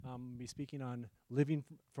I'm going to be speaking on living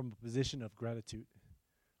from a position of gratitude,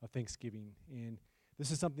 of thanksgiving. And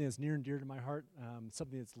this is something that's near and dear to my heart,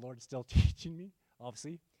 something that the Lord's still teaching me,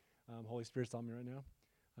 obviously. Holy Spirit's on me right now.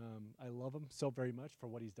 I love him so very much for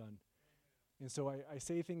what he's done. And so I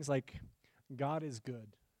say things like, God is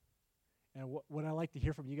good. And what I like to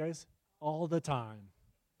hear from you guys, all the time.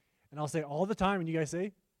 And I'll say all the time, and you guys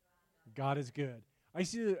say, God is good. I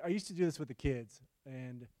used to do this with the kids,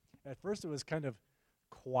 and at first it was kind of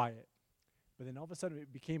quiet, but then all of a sudden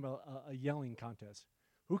it became a yelling contest.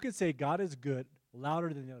 Who could say God is good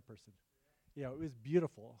louder than the other person? Yeah, it was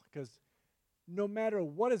beautiful, because no matter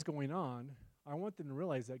what is going on, I want them to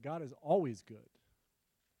realize that God is always good.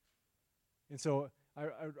 And so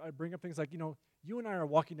I bring up things like, you and I are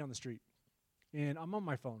walking down the street, and I'm on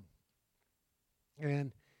my phone,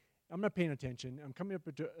 and I'm not paying attention. I'm coming up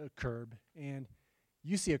to a curb, and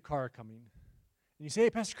you see a car coming. And you say, hey,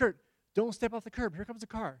 Pastor Kurt, don't step off the curb. Here comes a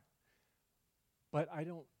car. But I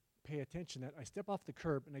don't pay attention that I step off the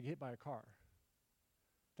curb and I get hit by a car.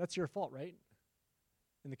 That's your fault, right?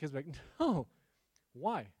 And the kid's like, no.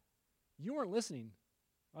 Why? You weren't listening.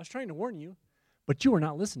 I was trying to warn you, but you were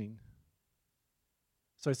not listening.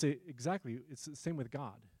 So I say, exactly, it's the same with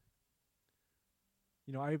God.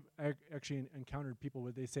 I've actually encountered people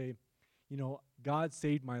where they say, God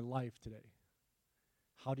saved my life today.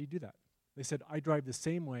 How do you do that? They said, I drive the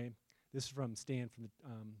same way. This is from Stan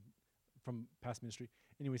from past ministry.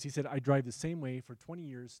 Anyways, he said, I drive the same way for 20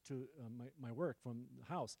 years to my work from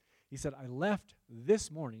the house. He said, I left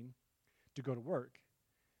this morning to go to work,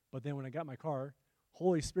 but then when I got my car,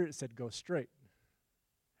 Holy Spirit said, go straight,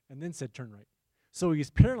 and then said, turn right. So he's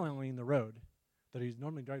paralleling the road that he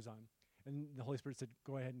normally drives on. And the Holy Spirit said,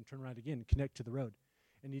 go ahead and turn right again, connect to the road.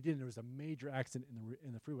 And he did, and there was a major accident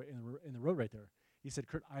in the freeway, in the road right there. He said,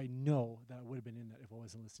 Kurt, I know that I would have been in that if I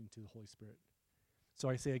wasn't listening to the Holy Spirit. So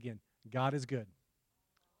I say again, God is good.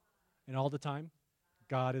 And all the time,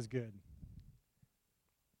 God is good.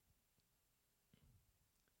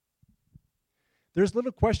 There's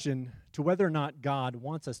little question to whether or not God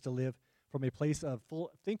wants us to live from a place of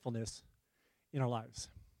full thankfulness in our lives.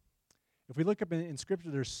 If we look up in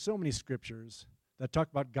Scripture, there's so many scriptures that talk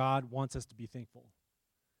about God wants us to be thankful.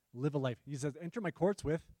 Live a life. He says, enter my courts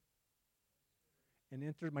with, and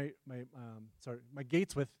enter my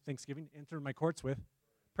gates with thanksgiving, enter my courts with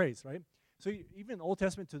praise, right? So even Old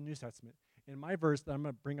Testament to the New Testament. And my verse that I'm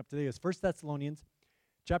going to bring up today is 1 Thessalonians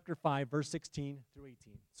chapter 5, verse 16 through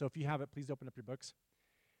 18. So if you have it, please open up your books.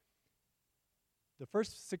 The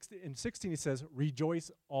first 16 it says,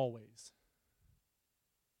 rejoice always.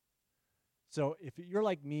 So if you're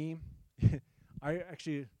like me,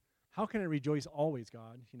 how can I rejoice always,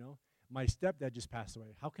 God? My stepdad just passed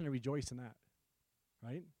away. How can I rejoice in that?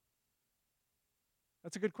 Right?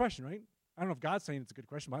 That's a good question, right? I don't know if God's saying it's a good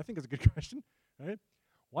question, but I think it's a good question, right?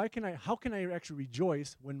 How can I actually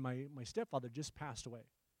rejoice when my stepfather just passed away,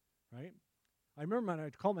 right? I remember when I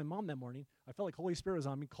called my mom that morning, I felt like Holy Spirit was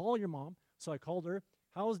on me. Call your mom. So I called her.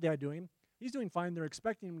 How's Dad doing? He's doing fine. They're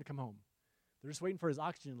expecting him to come home. They're just waiting for his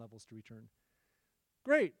oxygen levels to return.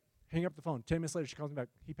 Great. Hang up the phone. 10 minutes later, she calls me back.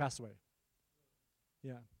 He passed away.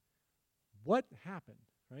 Yeah. What happened,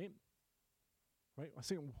 right? Right? I was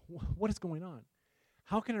thinking, what is going on?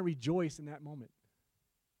 How can I rejoice in that moment?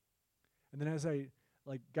 And then as I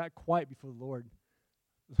got quiet before the Lord,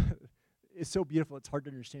 it's so beautiful, it's hard to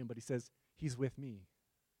understand, but he says, he's with me.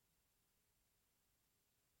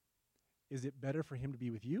 Is it better for him to be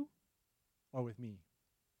with you or with me?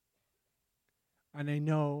 And I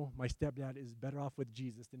know my stepdad is better off with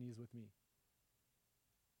Jesus than he is with me.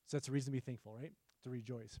 So that's a reason to be thankful, right? To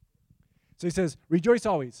rejoice. So he says, rejoice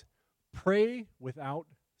always. Pray without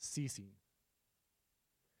ceasing.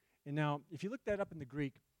 And now, if you look that up in the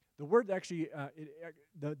Greek, the word actually,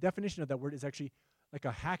 the definition of that word is actually like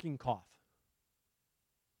a hacking cough.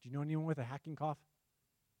 Do you know anyone with a hacking cough?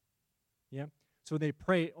 Yeah? So they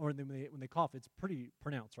pray, or when they cough, it's pretty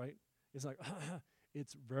pronounced, right? It's like,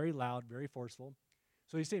 it's very loud, very forceful.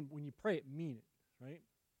 So he's saying, when you pray, mean it, right?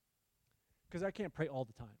 Because I can't pray all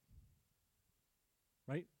the time,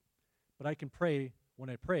 right? But I can pray, when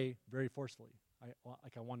I pray, very forcefully.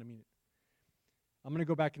 I want to mean it. I'm going to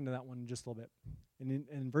go back into that one in just a little bit. And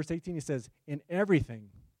in verse 18, he says, in everything,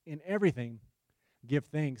 give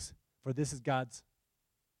thanks, for this is God's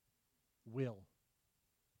will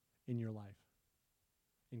in your life,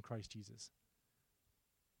 in Christ Jesus.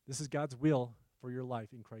 This is God's will for your life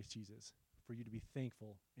in Christ Jesus, for you to be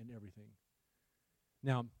thankful in everything.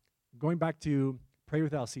 Now, going back to pray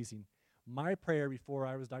without ceasing, my prayer before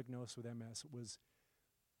I was diagnosed with MS was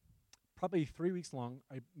probably 3 weeks long.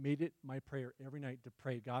 I made it my prayer every night to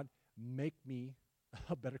pray, God, make me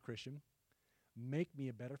a better Christian, make me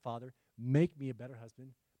a better father, make me a better husband,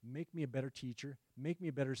 make me a better teacher, make me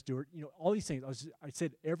a better steward. All these things I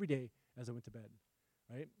said every day as I went to bed,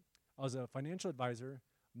 right? I was a financial advisor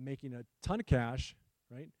making a ton of cash,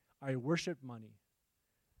 right? I worshiped money.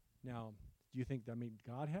 Now, do you think that made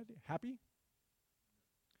God happy?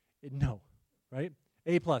 No, right?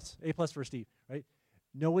 A plus for Steve, right?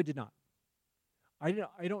 No, it did not.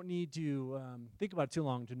 I don't need to think about it too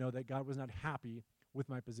long to know that God was not happy with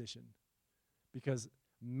my position, because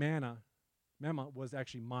Mama was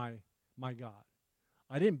actually my God.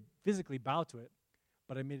 I didn't physically bow to it,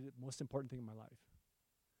 but I made it the most important thing in my life.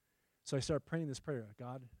 So I started praying this prayer: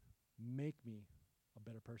 God, make me a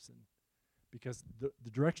better person, because the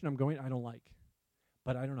direction I'm going I don't like,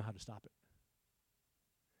 but I don't know how to stop it.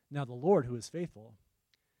 Now the Lord, who is faithful,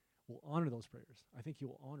 will honor those prayers. I think he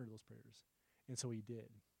will honor those prayers. And so he did.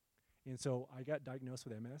 And so I got diagnosed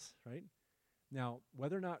with MS, right? Now,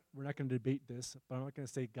 whether or not, we're not going to debate this, but I'm not going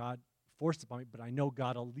to say God forced it upon me, but I know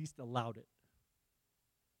God at least allowed it,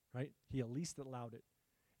 right? He at least allowed it.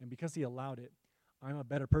 And because he allowed it, I'm a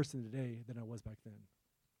better person today than I was back then.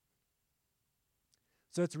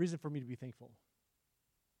 So it's a reason for me to be thankful.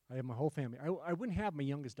 I have my whole family. I wouldn't have my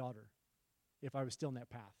youngest daughter if I was still in that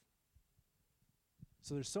path.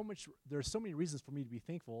 So there's so many reasons for me to be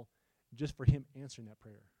thankful just for him answering that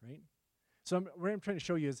prayer, right? So what I'm trying to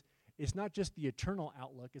show you is it's not just the eternal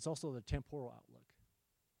outlook, it's also the temporal outlook,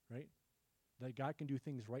 right? That God can do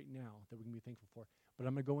things right now that we can be thankful for. But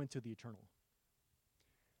I'm going to go into the eternal.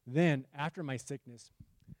 Then, after my sickness,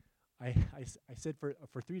 I said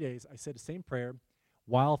for 3 days, I said the same prayer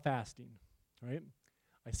while fasting, right?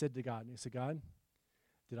 I said to God, and I said, God,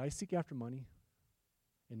 did I seek after money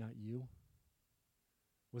and not you?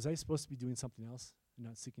 Was I supposed to be doing something else and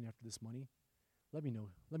not seeking after this money? Let me know.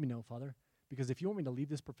 Let me know, Father. Because if you want me to leave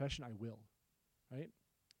this profession, I will, right?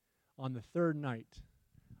 On the third night,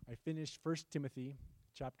 I finished 1 Timothy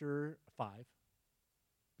chapter 5.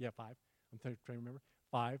 Yeah, 5. I'm trying to remember.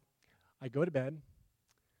 5. I go to bed.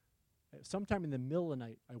 Sometime in the middle of the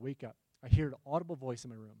night, I wake up. I hear an audible voice in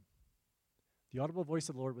my room. The audible voice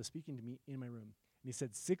of the Lord was speaking to me in my room. And he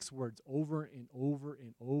said 6 words over and over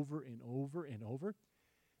and over and over and over.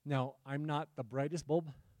 Now, I'm not the brightest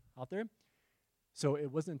bulb out there, so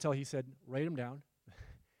it wasn't until he said, write them down,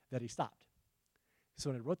 that he stopped. So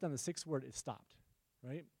when I wrote down the 6th word, it stopped,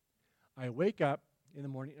 right? I wake up in the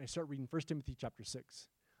morning, and I start reading 1 Timothy chapter 6.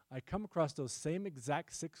 I come across those same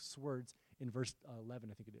exact 6 words in verse 11,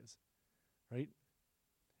 I think it is, right?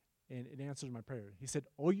 And it answers my prayer. He said,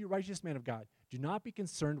 "O you righteous man of God, do not be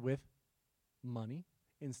concerned with money.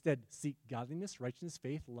 Instead, seek godliness, righteousness,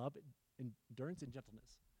 faith, love, endurance, and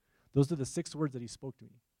gentleness." Those are the 6 words that he spoke to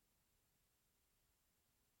me.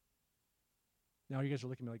 Now you guys are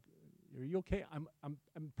looking at me like, are you okay?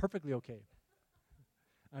 I'm perfectly okay.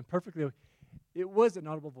 I'm perfectly okay. It was an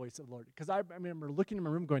audible voice of the Lord. Because I remember looking in my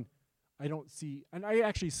room going, I don't see, and I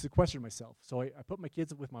actually sequestered myself. So I put my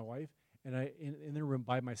kids with my wife, and I in the room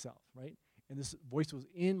by myself, right? And this voice was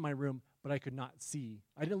in my room, but I could not see.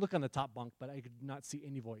 I didn't look on the top bunk, but I could not see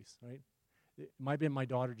any voice, right? It might have been my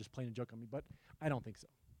daughter just playing a joke on me, but I don't think so.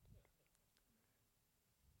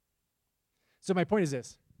 So my point is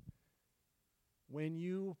this. When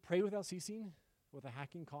you pray without ceasing, with a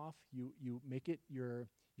hacking cough, you make it your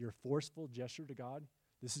forceful gesture to God.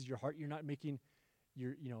 This is your heart. You're not making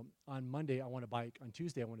on Monday I want a bike, on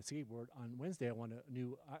Tuesday I want a skateboard, on Wednesday I want a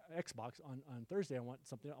new Xbox, on Thursday I want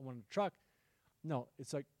something, I want a truck. No,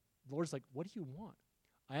 it's like the Lord's like, what do you want?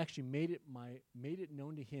 I actually made it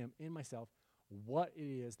known to him in myself what it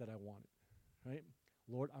is that I wanted, right?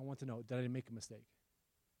 Lord, I want to know, did I make a mistake?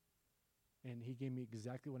 And he gave me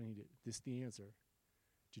exactly what I needed. This is the answer.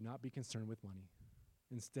 Do not be concerned with money.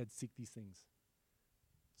 Instead, seek these things.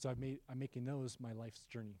 So I'm making those my life's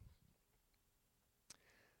journey.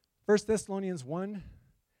 1 Thessalonians 1,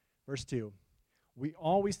 verse 2. We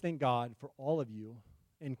always thank God for all of you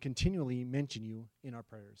and continually mention you in our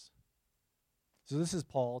prayers. So this is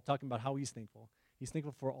Paul talking about how he's thankful. He's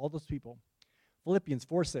thankful for all those people. Philippians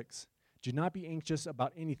 4:6. Do not be anxious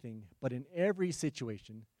about anything, but in every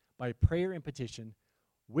situation, by prayer and petition,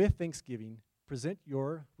 with thanksgiving, present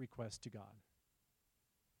your request to God.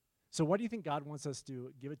 So what do you think God wants us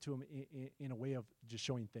to give it to him in a way of just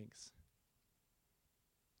showing thanks?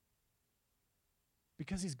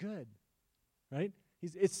 Because he's good, right?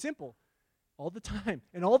 It's simple. All the time.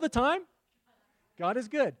 And all the time, God is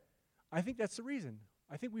good. I think that's the reason.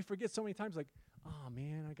 I think we forget so many times like, oh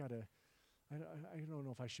man, I don't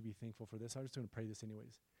know if I should be thankful for this. I'm just going to pray this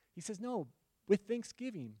anyways. He says, no, with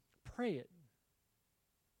thanksgiving, pray it.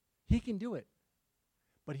 He can do it.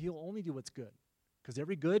 But he'll only do what's good. Because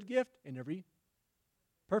every good gift and every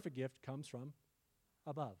perfect gift comes from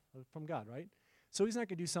above, from God, right? So he's not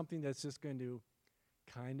going to do something that's just going to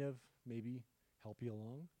kind of maybe help you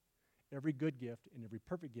along. Every good gift and every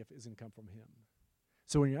perfect gift is going to come from him.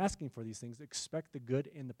 So when you're asking for these things, expect the good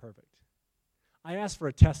and the perfect. I asked for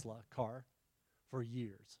a Tesla car for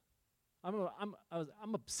years.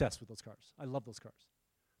 I'm obsessed with those cars. I love those cars.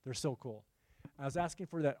 They're so cool. I was asking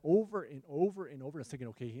for that over and over and over. I was thinking,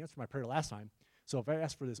 okay, he answered my prayer last time. So if I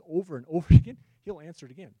ask for this over and over again, he'll answer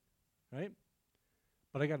it again, right?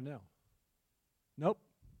 But I got to know. Nope.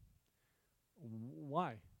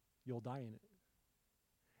 Why? You'll die in it.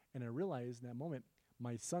 And I realized in that moment,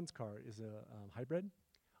 my son's car is a hybrid.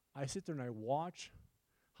 I sit there and I watch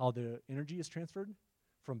how the energy is transferred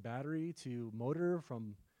from battery to motor,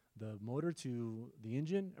 from the motor to the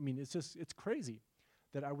engine. I mean, it's crazy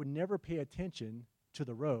that I would never pay attention to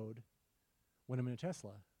the road when I'm in a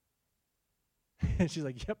Tesla. And she's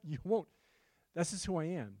like, yep, you won't. That's just who I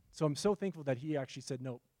am. So I'm so thankful that he actually said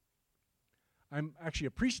no. I'm actually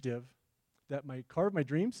appreciative that my car of my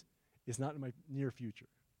dreams is not in my near future.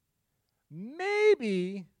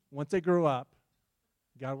 Maybe once I grow up,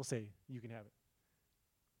 God will say, you can have it.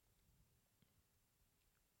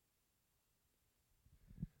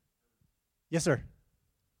 Yes, sir.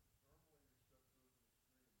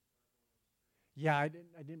 Yeah, I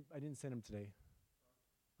didn't send him today.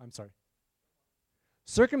 I'm sorry.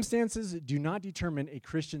 Circumstances do not determine a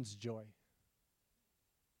Christian's joy.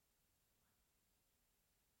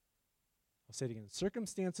 I'll say it again.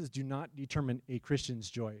 Circumstances do not determine a Christian's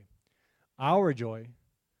joy. Our joy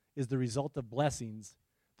is the result of blessings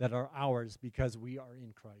that are ours because we are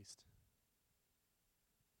in Christ.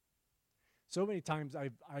 So many times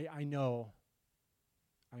I know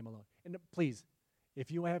I'm alone. And please, if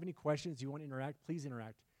you have any questions, you want to interact, please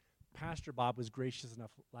interact. Pastor Bob was gracious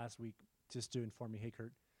enough last week just to inform me, hey,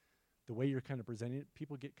 Kurt, the way you're kind of presenting it,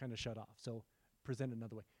 people get kind of shut off. So present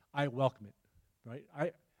another way. I welcome it,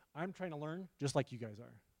 right? I'm trying to learn just like you guys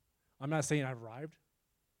are. I'm not saying I've arrived,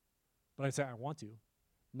 but I say I want to.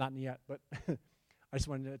 Not yet, but I just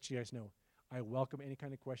wanted to let you guys know. I welcome any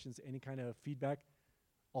kind of questions, any kind of feedback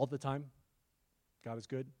all the time. God is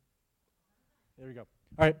good. There we go.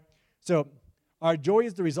 All right. So our joy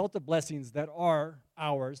is the result of blessings that are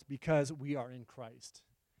ours because we are in Christ.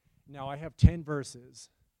 Now, I have 10 verses,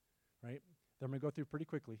 right, that I'm going to go through pretty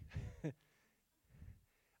quickly.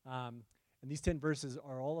 And these 10 verses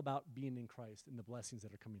are all about being in Christ and the blessings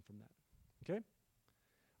that are coming from that. Okay?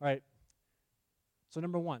 All right. So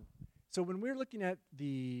number one. So when we're looking at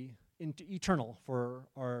the eternal for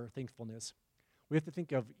our thankfulness, we have to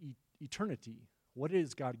think of eternity. What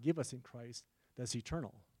does God give us in Christ that's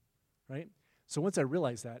eternal, right? So once I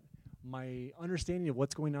realize that, my understanding of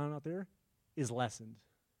what's going on out there is lessened.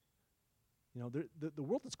 You know, the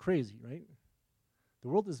world is crazy, right? The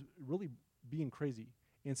world is really being crazy.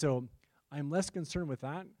 And so I'm less concerned with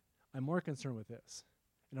that. I'm more concerned with this.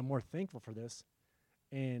 And I'm more thankful for this.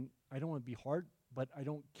 And I don't want to be hard, but I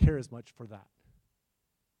don't care as much for that.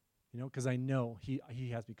 You know, because I know he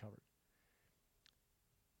has me covered.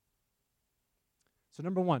 So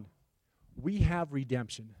number one, we have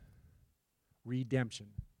redemption. Redemption.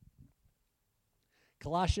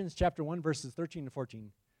 Colossians chapter 1, verses 13 and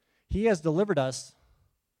 14. He has delivered us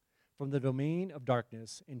from the domain of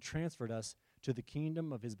darkness and transferred us to the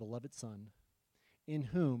kingdom of his beloved Son, in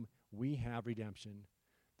whom we have redemption,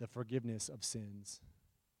 the forgiveness of sins.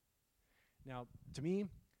 Now, to me,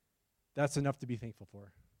 that's enough to be thankful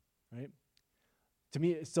for, right? To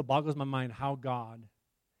me, it still boggles my mind how God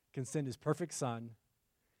can send his perfect Son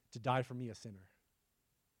to die for me, a sinner,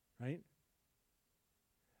 right?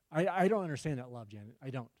 I don't understand that love, Janet. I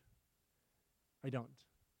don't.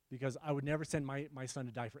 Because I would never send my son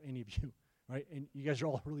to die for any of you, right? And you guys are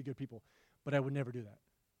all really good people, but I would never do that.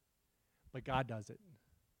 But God does it.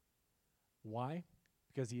 Why?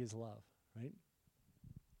 Because he is love, right?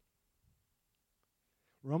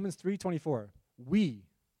 Romans 3:24, we,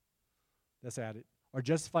 that's added, are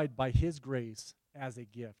justified by his grace as a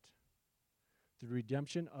gift, the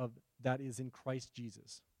redemption of that is in Christ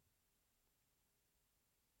Jesus.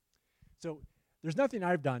 So there's nothing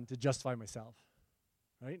I've done to justify myself,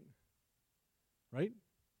 right? Right?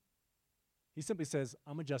 He simply says,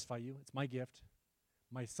 I'm going to justify you. It's my gift.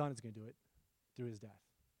 My Son is going to do it through his death.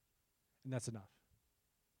 And that's enough.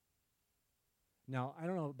 Now, I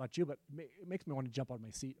don't know about you, but it makes me want to jump out of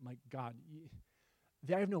my seat. I'm like, God,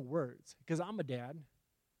 I have no words because I'm a dad,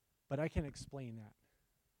 but I can't explain that.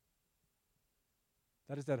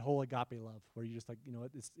 That is that whole agape love where you're just like, you know,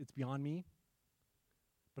 it's beyond me,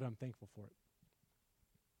 but I'm thankful for it.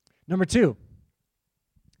 Number two,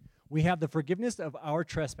 We have the forgiveness of our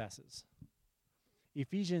trespasses.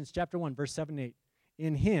 Ephesians chapter 1, verse 7 and 8.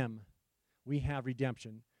 In him we have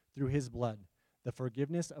redemption through his blood, the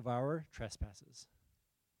forgiveness of our trespasses.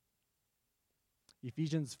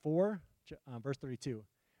 Ephesians 4, verse 32.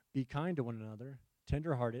 Be kind to one another,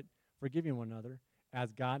 tender-hearted, forgiving one another,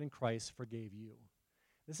 as God in Christ forgave you.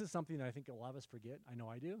 This is something that I think a lot of us forget. I know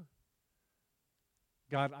I do.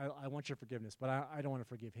 God, I want your forgiveness, but I don't want to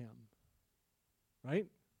forgive him. Right?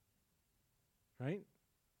 Right?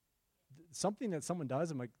 Something that someone does,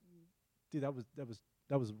 I'm like, dude,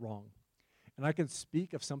 that was wrong. And I can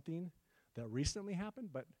speak of something that recently happened,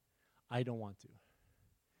 but I don't want to.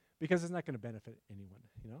 Because it's not going to benefit anyone,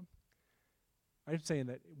 you know? I'm saying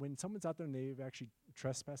that when someone's out there and they've actually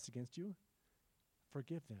trespassed against you,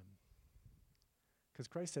 forgive them. Because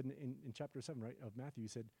Christ said in chapter 7, right, of Matthew, he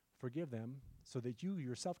said, forgive them so that you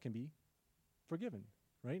yourself can be forgiven,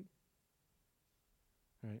 right?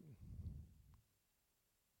 Right.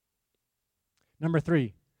 Number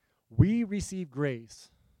 3, we receive grace.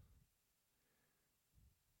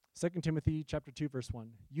 2 Timothy chapter 2, verse 1.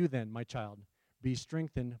 You then, my child, be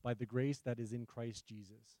strengthened by the grace that is in Christ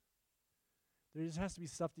Jesus. There just has to be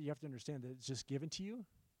stuff that you have to understand that it's just given to you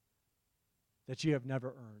that you have never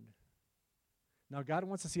earned. Now, God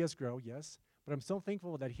wants to see us grow, yes, but I'm so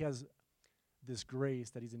thankful that he has this grace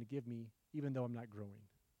that he's going to give me even though I'm not growing,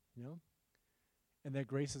 you know? And that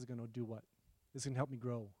grace is going to do what? It's going to help me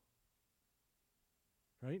grow,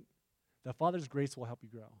 right? The Father's grace will help you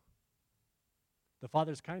grow. The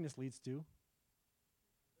Father's kindness leads to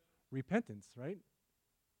repentance, right?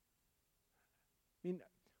 I mean,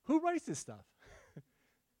 who writes this stuff?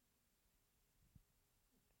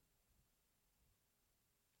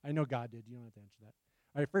 I know God did. You don't have to answer that.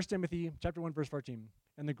 All right, 1 Timothy chapter 1, verse 14.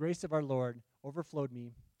 And the grace of our Lord overflowed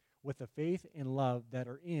me with the faith and love that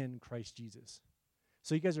are in Christ Jesus.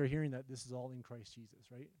 So you guys are hearing that this is all in Christ Jesus,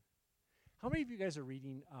 right? How many of you guys are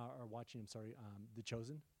reading or watching, The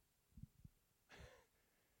Chosen?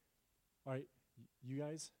 All right, you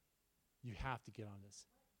guys, you have to get on this.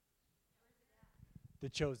 The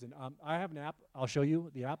Chosen. I have an app. I'll show you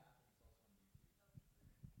the app.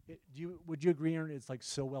 Would you agree, Aaron, it's like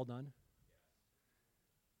so well done?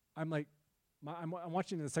 I'm like, I'm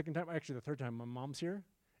watching it the second time, actually the third time. My mom's here,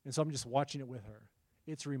 and so I'm just watching it with her.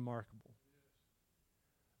 It's remarkable.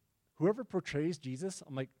 Whoever portrays Jesus,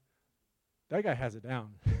 I'm like, that guy has it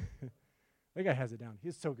down. That guy has it down.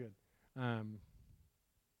 He's so good. I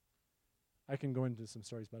can go into some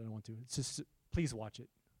stories, but I don't want to. It's just, please watch it.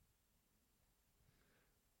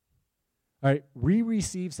 All right, we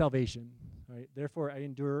receive salvation. All right, therefore I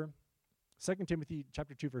endure. 2 Timothy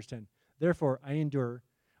chapter 2, verse 10. Therefore I endure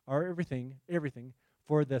everything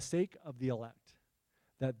for the sake of the elect,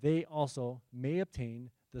 that they also may obtain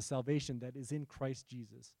the salvation that is in Christ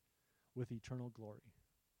Jesus with eternal glory.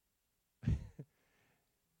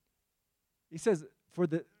 He says,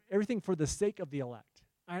 everything for the sake of the elect.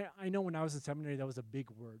 I know when I was in seminary, that was a big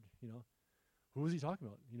word, you know. Who was he talking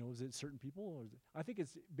about? You know, was it certain people? Or I think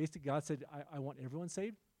it's basically God said, I want everyone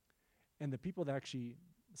saved. And the people that actually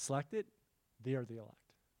select it, they are the elect.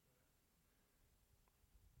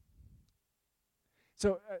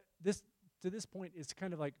 So to this point, it's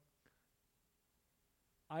kind of like,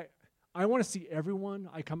 I want to see everyone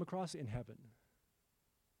I come across in heaven.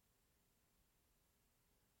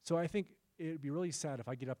 So I think it would be really sad if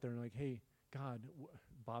I get up there and like, hey, God,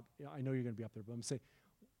 Bob, I know you're going to be up there, but I'm going to say,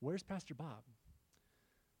 where's Pastor Bob?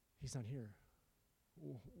 He's not here.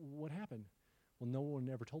 What happened? Well, no one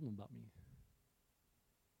ever told him about me.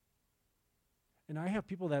 And I have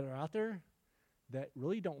people that are out there that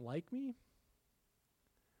really don't like me,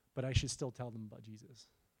 but I should still tell them about Jesus.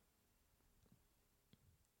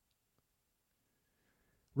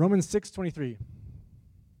 Romans 6:23.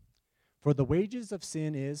 For the wages of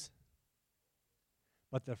sin is,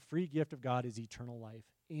 but the free gift of God is eternal life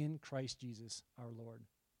in Christ Jesus our Lord.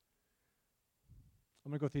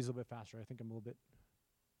 I'm going to go through these a little bit faster. I think I'm a little bit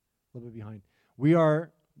behind. We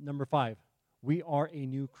are, number 5, we are a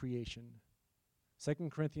new creation.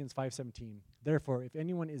 2 Corinthians 5:17. Therefore, if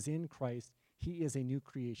anyone is in Christ, he is a new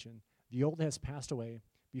creation. The old has passed away.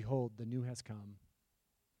 Behold, the new has come.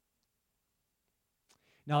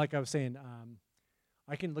 Now, like I was saying,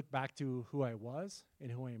 I can look back to who I was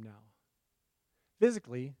and who I am now.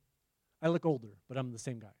 Physically, I look older, but I'm the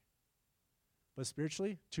same guy. But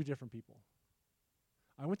spiritually, 2 different people.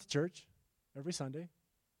 I went to church every Sunday,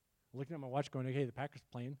 looking at my watch going, hey, the Packers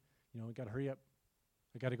playing. You know, I got to hurry up.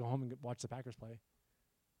 I got to go home and watch the Packers play.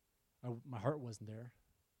 My heart wasn't there.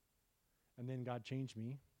 And then God changed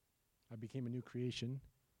me. I became a new creation.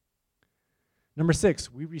 Number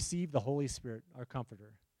 6, we receive the Holy Spirit, our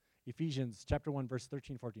comforter. Ephesians chapter 1, verse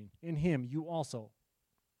 13, 14. In him you also,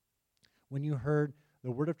 when you heard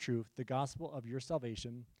the word of truth, the gospel of your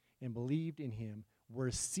salvation, and believed in him,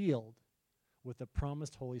 were sealed with the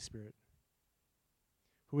promised Holy Spirit,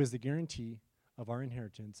 who is the guarantee of our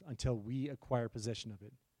inheritance until we acquire possession of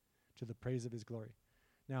it, to the praise of his glory.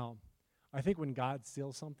 Now, I think when God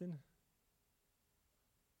seals something,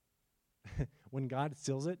 when God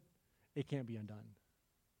seals it, it can't be undone.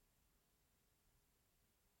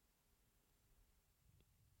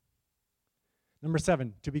 Number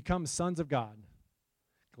 7, to become sons of God.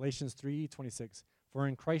 Galatians 3:26. For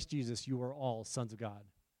in Christ Jesus you are all sons of God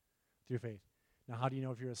through faith. Now, how do you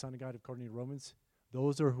know if you're a son of God? According to Romans,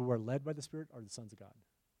 those who are led by the Spirit are the sons of God.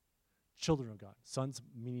 Children of God. Sons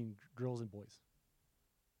meaning girls and boys.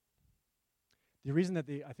 The reason that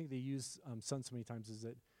I think they use sons so many times is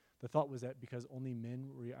that the thought was that because only men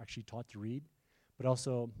were actually taught to read, but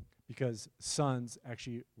also because sons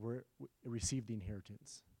actually received the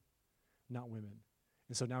inheritance, not women.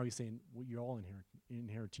 And so now he's saying, well, you're all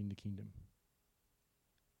inheriting the kingdom.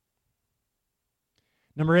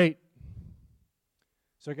 Number 8.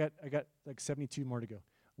 So I got like 72 more to go.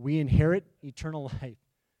 We inherit eternal life,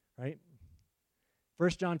 right? 1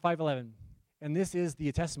 John 5:11. And this is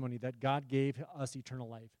the testimony that God gave us eternal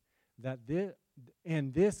life,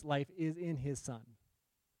 and this life is in his Son.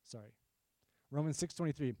 Sorry. Romans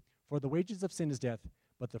 6:23. For the wages of sin is death,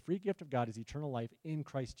 but the free gift of God is eternal life in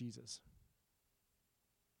Christ Jesus.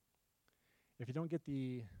 If you don't get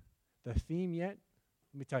the theme yet,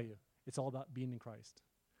 let me tell you, it's all about being in Christ,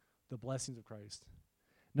 the blessings of Christ.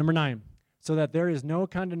 Number 9, so that there is no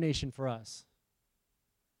condemnation for us.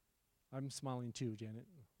 I'm smiling too, Janet.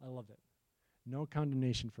 I love that. No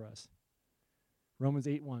condemnation for us. Romans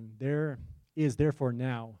 8:1, there is therefore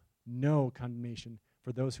now no condemnation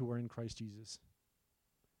for those who are in Christ Jesus.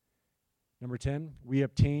 Number 10, we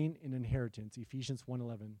obtain an inheritance, Ephesians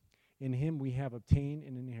 1:11. In him we have obtained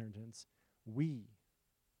an inheritance. We,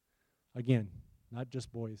 again, not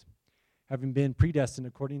just boys, having been predestined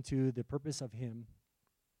according to the purpose of him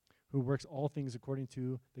who works all things according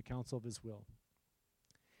to the counsel of his will.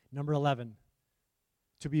 Number 11,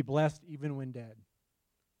 to be blessed even when dead.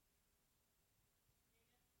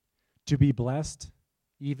 To be blessed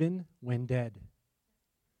even when dead.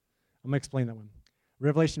 I'm going to explain that one.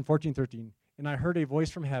 Revelation 14:13. And I heard a voice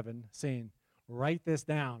from heaven saying, write this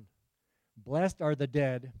down. Blessed are the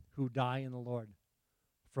dead who die in the Lord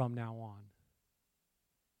from now on.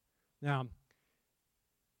 Now,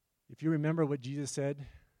 if you remember what Jesus said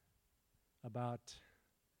about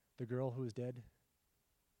the girl who was dead,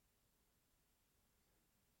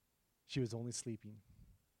 she was only sleeping.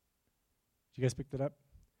 Did you guys pick that up?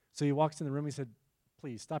 So he walks in the room, he said,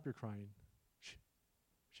 please, stop your crying.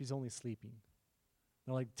 She's only sleeping.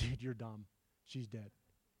 They're like, dude, you're dumb. She's dead.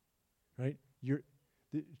 Right?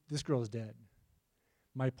 This girl is dead.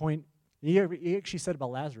 My point, he actually said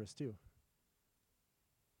about Lazarus too.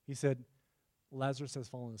 He said, Lazarus has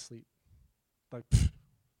fallen asleep. Like,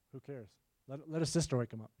 who cares? Let his sister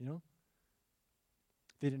wake him up, you know?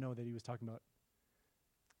 They didn't know that he was talking about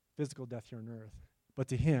physical death here on earth. But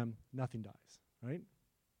to him, nothing dies, right?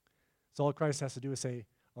 So all Christ has to do is say,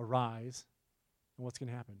 arise, and what's going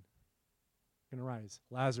to happen? Going to rise.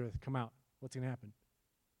 Lazarus, come out. What's going to happen?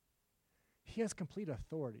 He has complete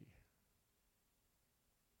authority.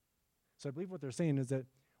 So I believe what they're saying is that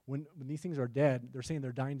when these things are dead, they're saying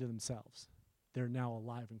they're dying to themselves. They're now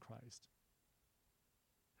alive in Christ.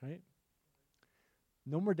 Right?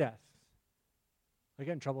 No more death. I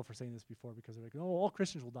get in trouble for saying this before because they're like, oh, all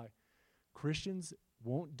Christians will die. Christians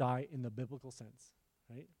won't die in the biblical sense,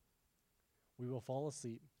 right? We will fall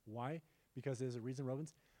asleep. Why? Because there's a reason,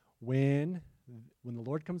 Romans. When the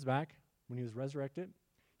Lord comes back, when he was resurrected,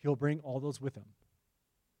 he'll bring all those with him.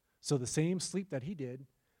 So the same sleep that he did,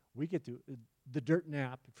 we get to, the dirt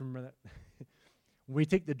nap, if you remember that. When we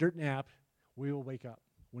take the dirt nap, we will wake up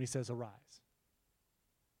when he says, arise.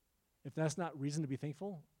 If that's not reason to be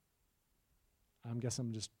thankful, I guess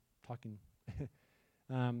I'm just talking.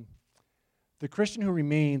 The Christian who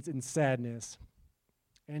remains in sadness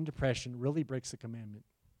and depression really breaks the commandment.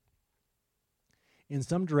 In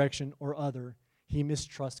some direction or other, he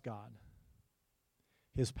mistrusts God,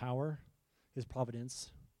 his power, his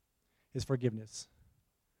providence, his forgiveness.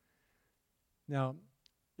 Now,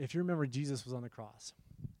 if you remember, Jesus was on the cross.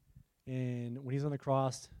 And when he's on the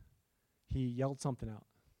cross, he yelled something out.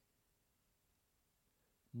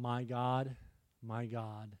 My God,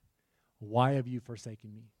 why have you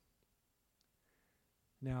forsaken me?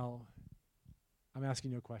 Now, I'm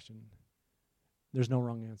asking you a question. There's no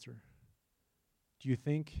wrong answer. Do you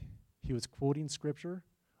think he was quoting Scripture,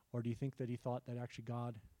 Or do you think that he thought that actually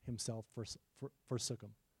God himself forsook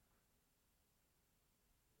him?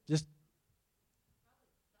 Just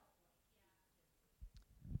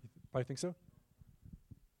probably think so?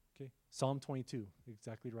 Okay. Psalm 22,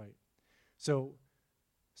 exactly right. So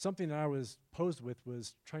something that I was posed with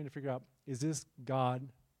was trying to figure out, is this God,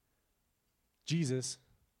 Jesus,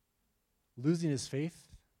 losing his faith?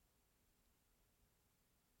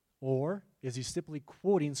 Or is he simply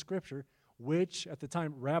quoting Scripture, which at the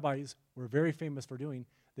time rabbis were very famous for doing?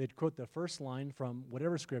 They'd quote the first line from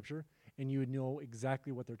whatever Scripture, and you would know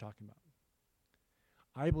exactly what they're talking about.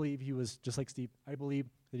 I believe he was, just like Steve, I believe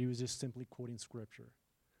that he was just simply quoting Scripture.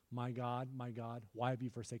 My God, why have you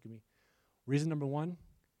forsaken me? Reason number one,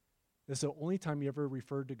 this is the only time he ever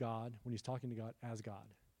referred to God, when he's talking to God, as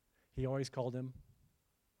God. He always called him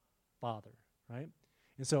Father, right?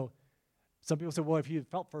 And so some people say, well, if he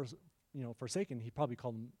felt forsaken, he probably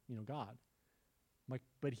called him, God.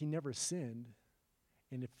 But he never sinned.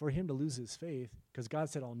 And for him to lose his faith, because God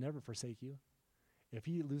said, I'll never forsake you. If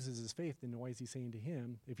he loses his faith, then why is he saying to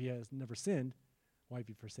him, if he has never sinned, why have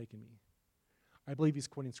you forsaken me? I believe he's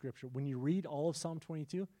quoting Scripture. When you read all of Psalm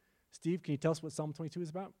 22, Steve, can you tell us what Psalm 22 is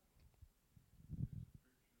about?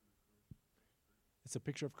 It's a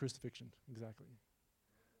picture of crucifixion, exactly.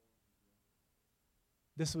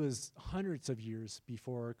 This was hundreds of years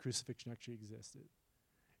before crucifixion actually existed.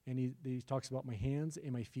 And he talks about my hands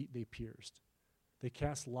and my feet they pierced. They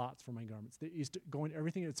cast lots for my garments. He's going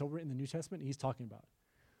everything that's over in the New Testament, he's talking about.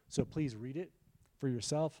 So please read it for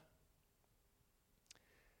yourself.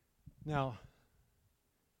 Now,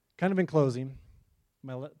 kind of in closing,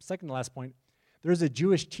 my second to last point, there's a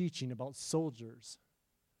Jewish teaching about soldiers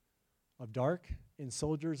of dark and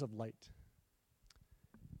soldiers of light.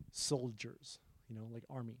 Soldiers, like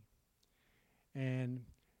army. And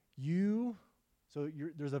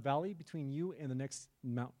there's a valley between you and the next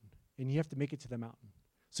mountain, and you have to make it to the mountain.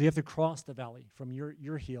 So you have to cross the valley from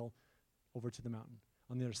your hill over to the mountain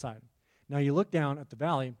on the other side. Now you look down at the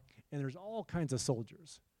valley, and there's all kinds of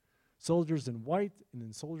soldiers. Soldiers in white and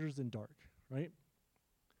then soldiers in dark, right?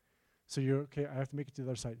 So you're, okay, I have to make it to the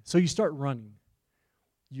other side. So you start running.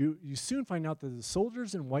 You soon find out that the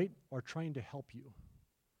soldiers in white are trying to help you.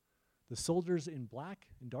 The soldiers in black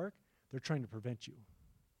and dark, they're trying to prevent you.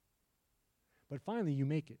 But finally, you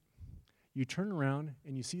make it. You turn around,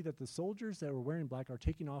 and you see that the soldiers that were wearing black are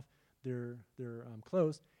taking off their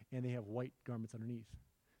clothes, and they have white garments underneath.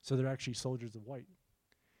 So they're actually soldiers of white.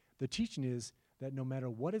 The teaching is that no matter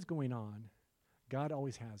what is going on, God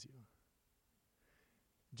always has you.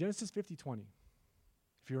 Genesis 50:20,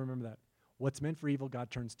 if you remember that. What's meant for evil, God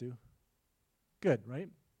turns to good, right?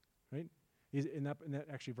 Right? In that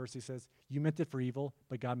actually verse, he says, you meant it for evil,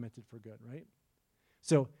 but God meant it for good, right?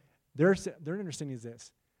 So their understanding is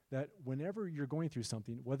this, that whenever you're going through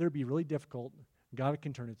something, whether it be really difficult, God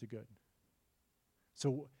can turn it to good.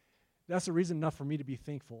 So that's a reason enough for me to be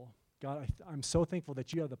thankful. God, I'm so thankful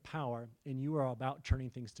that you have the power and you are about turning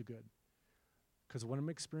things to good. Because what I'm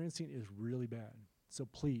experiencing is really bad. So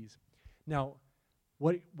please. Now,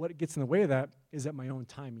 what gets in the way of that is at my own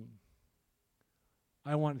timing.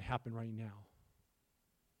 I want it to happen right now.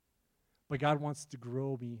 But God wants to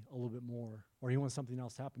grow me a little bit more, or he wants something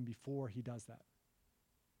else to happen before he does that.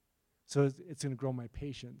 So it's going to grow my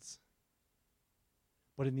patience.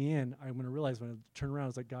 But in the end, I'm going to realize when I turn around,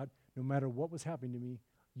 it's like, God, no matter what was happening to me,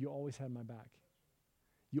 you always had my back.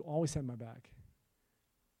 You always had my back.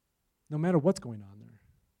 No matter what's going on there.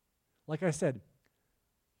 Like I said,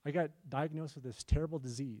 I got diagnosed with this terrible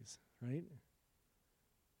disease, right?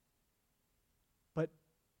 But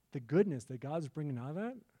the goodness that God's bringing out of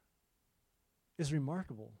that is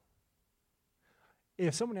remarkable.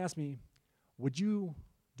 If someone asked me, would you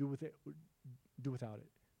do without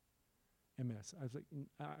it? MS. I was like,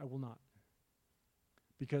 I will not.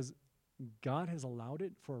 Because God has allowed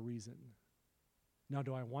it for a reason. Now,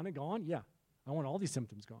 do I want it gone? Yeah. I want all these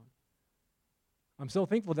symptoms gone. I'm so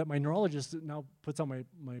thankful that my neurologist now puts on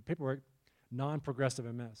my paperwork non-progressive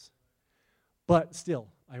MS. But still,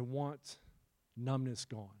 I want numbness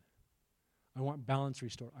gone. I want balance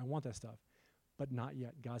restored. I want that stuff. But not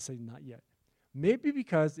yet. God said not yet. Maybe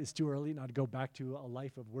because it's too early now to go back to a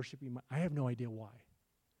life of worshiping. I have no idea why.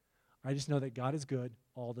 I just know that God is good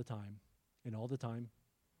all the time. And all the time,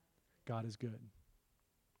 God is good.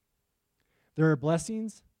 There are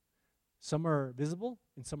blessings. Some are visible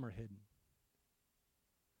and some are hidden.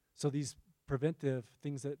 So these preventive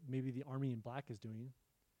things that maybe the army in black is doing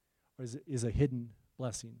is a hidden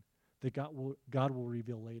blessing that God will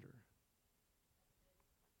reveal later.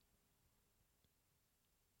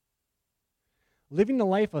 Living a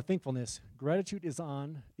life of thankfulness, gratitude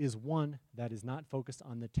is one that is not focused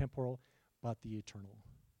on the temporal, but the eternal.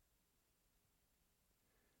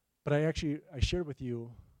 But I shared with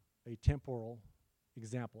you a temporal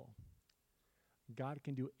example. God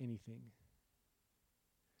can do anything.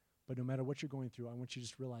 But no matter what you're going through, I want you to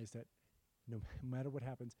just realize that no matter what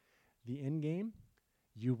happens, the end game,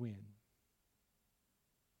 you win.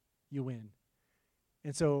 You win.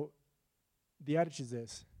 And so the adage is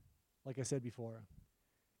this, like I said before,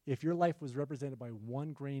 if your life was represented by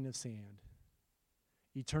one grain of sand,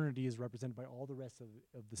 eternity is represented by all the rest of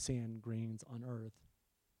the sand grains on earth.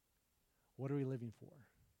 What are we living for?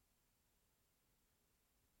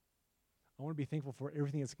 I want to be thankful for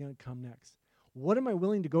everything that's going to come next. What am I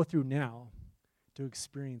willing to go through now to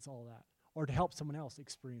experience all that, or to help someone else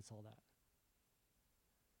experience all that?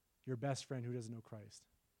 Your best friend who doesn't know Christ.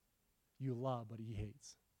 You love, but he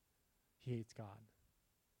hates. He hates God.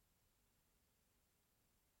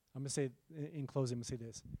 I'm going to say, in closing, I'm going to say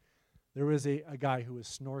this. There was a guy who was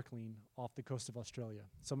snorkeling off the coast of Australia.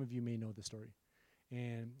 Some of you may know the story.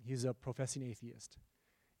 And he's a professing atheist.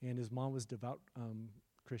 And his mom was devout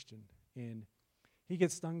Christian. And he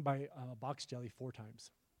gets stung by a box jelly 4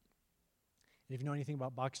 times. And if you know anything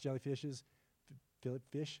about box jellyfishes,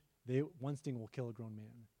 one sting will kill a grown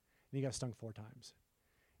man. And he got stung 4 times.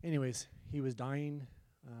 Anyways, he was dying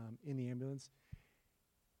in the ambulance.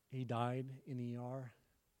 He died in the ER.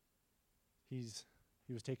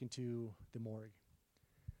 He was taken to the morgue.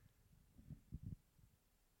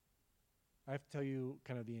 I have to tell you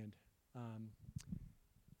kind of the end.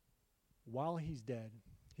 While he's dead,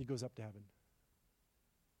 he goes up to heaven.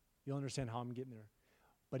 You'll understand how I'm getting there.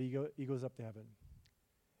 But he goes up to heaven.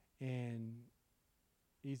 And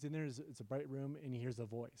he's in there, it's a bright room, and he hears a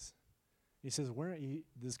voice. He says,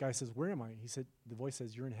 this guy says, where am I? He said, the voice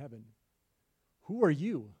says, you're in heaven. Who are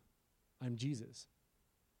you? I'm Jesus.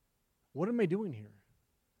 What am I doing here?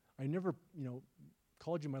 I never,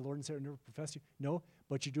 called you my Lord and Savior. I never professed you. No,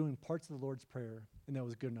 but you're doing parts of the Lord's Prayer, and that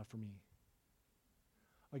was good enough for me.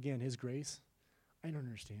 Again, his grace, I don't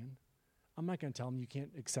understand. I'm not going to tell him you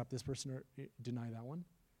can't accept this person or deny that one.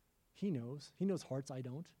 He knows. He knows hearts. I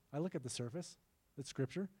don't. I look at the surface. That's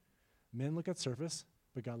Scripture. Men look at the surface,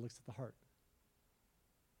 but God looks at the heart.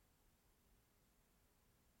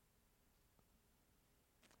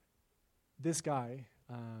 This guy,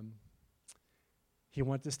 he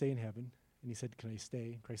wanted to stay in heaven, and he said, can I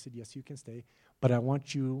stay? Christ said, yes, you can stay, but I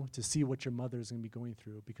want you to see what your mother is going to be going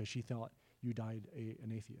through because she thought you died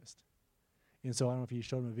an atheist. And so I don't know if he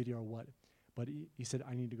showed him a video or what, but he said,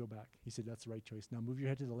 I need to go back. He said, that's the right choice. Now move your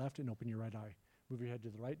head to the left and open your right eye. Move your head to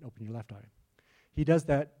the right and open your left eye. He does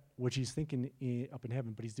that, which he's thinking up in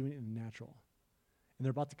heaven, but he's doing it in the natural. And they're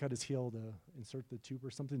about to cut his heel to insert the tube or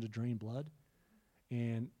something to drain blood.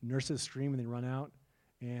 And nurses scream and they run out,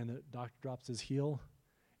 and the doctor drops his heel,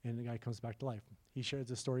 and the guy comes back to life. He shares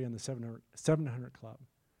this story on the 700 Club,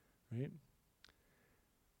 right?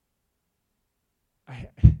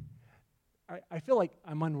 I feel like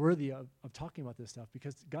I'm unworthy of talking about this stuff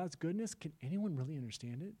because God's goodness, can anyone really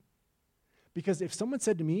understand it? Because if someone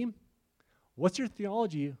said to me, what's your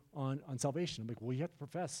theology on salvation? I'm like, well, you have to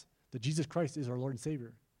profess that Jesus Christ is our Lord and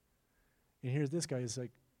Savior. And here's this guy is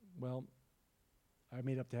like, well, I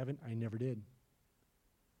made it up to heaven. I never did.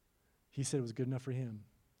 He said it was good enough for him.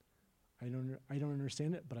 I don't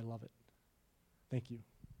understand it, but I love it. Thank you.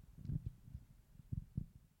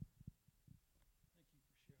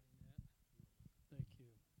 Thank you.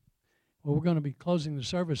 Well, we're going to be closing the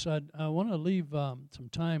service. I want to leave some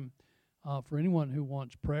time for anyone who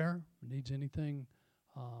wants prayer, needs anything,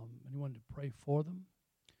 anyone to pray for them.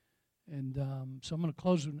 And so I'm going to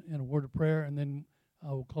close in a word of prayer, and then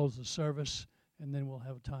we'll close the service, and then we'll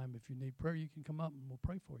have time. If you need prayer, you can come up, and we'll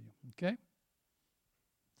pray for you. Okay?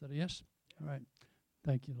 Is that a yes? All right.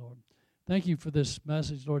 Thank you, Lord. Thank you for this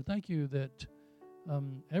message, Lord. Thank you that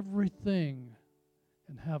everything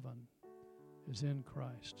in heaven is in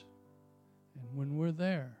Christ. And when we're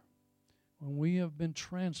there, when we have been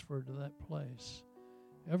transferred to that place,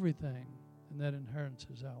 everything in that inheritance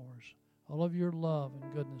is ours. All of your love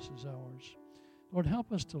and goodness is ours. Lord,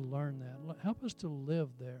 help us to learn that. Help us to live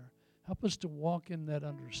there. Help us to walk in that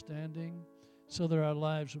understanding so that our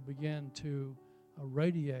lives will begin to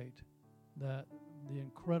radiate the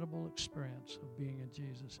incredible experience of being in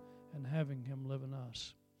Jesus and having Him live in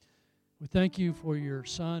us. We thank you for your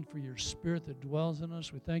Son, for your Spirit that dwells in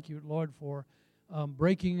us. We thank you, Lord, for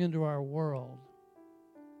breaking into our world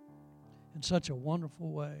in such a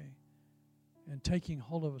wonderful way and taking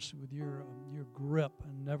hold of us with your grip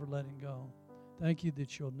and never letting go. Thank you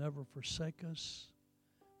that you'll never forsake us,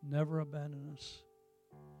 never abandon us.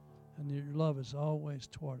 and your love is always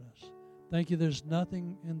toward us. Thank you there's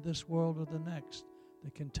nothing in this world or the next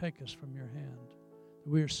that can take us from your hand.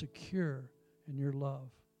 We are secure in your love.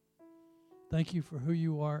 Thank you for who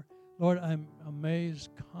you are. Lord, I'm amazed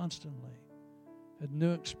constantly at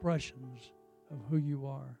new expressions of who you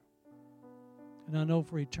are. And I know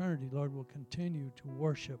for eternity, Lord, we'll continue to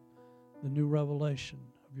worship the new revelation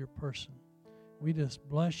of your person. We just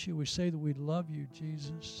bless you. We say that we love you,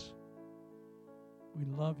 Jesus. We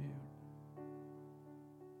love you.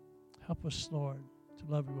 Help us, Lord,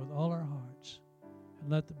 to love you with all our hearts and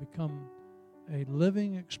let it become a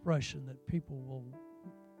living expression that people will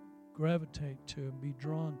gravitate to and be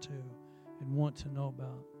drawn to and want to know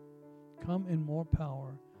about. Come in more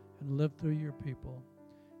power and live through your people.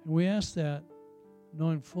 And we ask that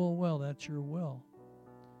knowing full well that's your will.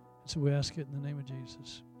 And so we ask it in the name of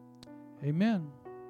Jesus. Amen.